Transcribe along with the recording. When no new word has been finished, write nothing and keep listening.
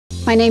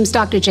My name's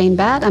Dr. Jane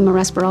Batt. I'm a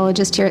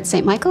respirologist here at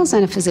St. Michael's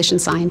and a physician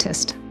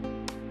scientist.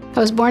 I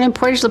was born in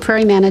Portage la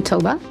Prairie,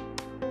 Manitoba.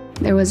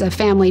 There was a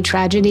family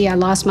tragedy. I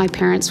lost my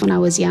parents when I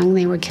was young.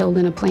 They were killed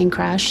in a plane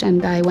crash,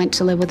 and I went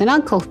to live with an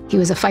uncle. He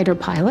was a fighter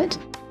pilot.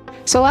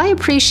 So I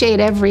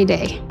appreciate every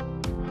day.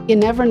 You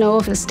never know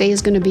if this day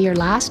is going to be your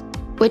last,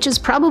 which is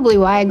probably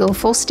why I go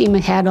full steam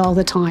ahead all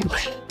the time,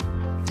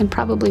 and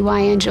probably why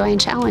I enjoy a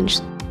challenge.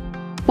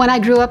 When I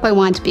grew up, I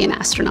wanted to be an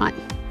astronaut.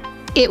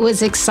 It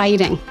was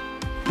exciting.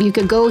 You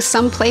could go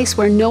someplace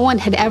where no one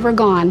had ever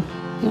gone,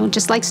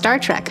 just like Star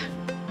Trek.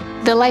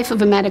 The life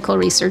of a medical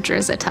researcher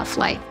is a tough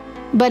life,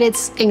 but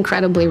it's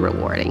incredibly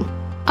rewarding.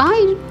 I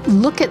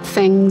look at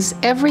things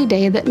every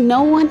day that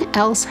no one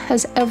else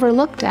has ever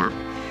looked at.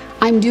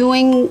 I'm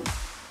doing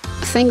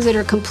things that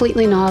are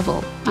completely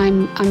novel.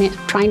 I'm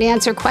trying to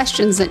answer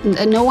questions that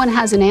no one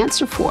has an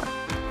answer for.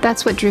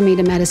 That's what drew me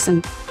to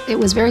medicine. It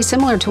was very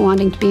similar to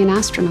wanting to be an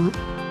astronaut.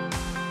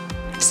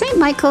 St.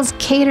 Michael's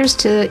caters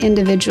to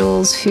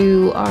individuals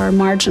who are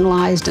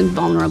marginalized and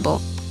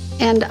vulnerable.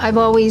 And I've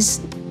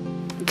always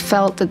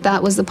felt that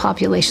that was the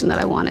population that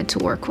I wanted to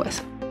work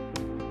with.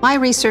 My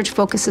research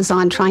focuses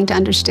on trying to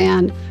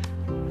understand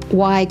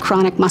why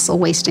chronic muscle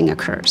wasting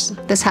occurs.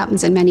 This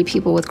happens in many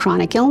people with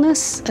chronic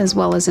illness, as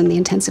well as in the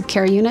intensive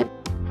care unit.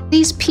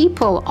 These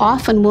people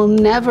often will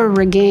never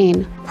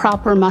regain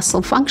proper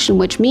muscle function,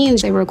 which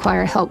means they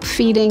require help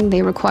feeding,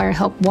 they require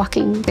help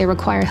walking, they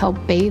require help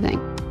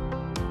bathing.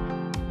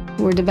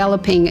 We're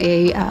developing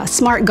a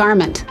smart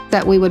garment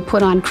that we would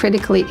put on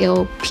critically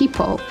ill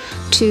people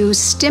to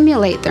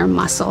stimulate their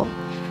muscle,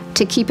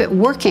 to keep it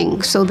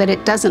working so that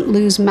it doesn't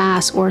lose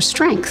mass or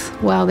strength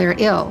while they're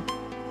ill.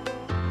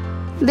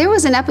 There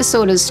was an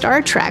episode of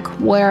Star Trek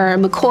where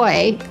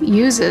McCoy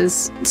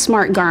uses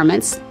smart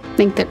garments. I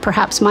think that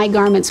perhaps my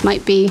garments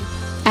might be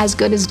as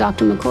good as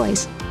Dr.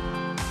 McCoy's.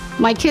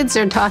 My kids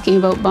are talking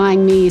about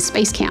buying me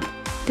space camp.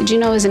 Did you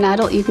know as an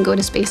adult you can go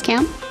to space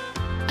camp?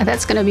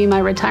 That's going to be my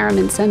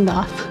retirement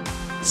send-off,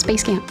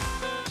 space camp.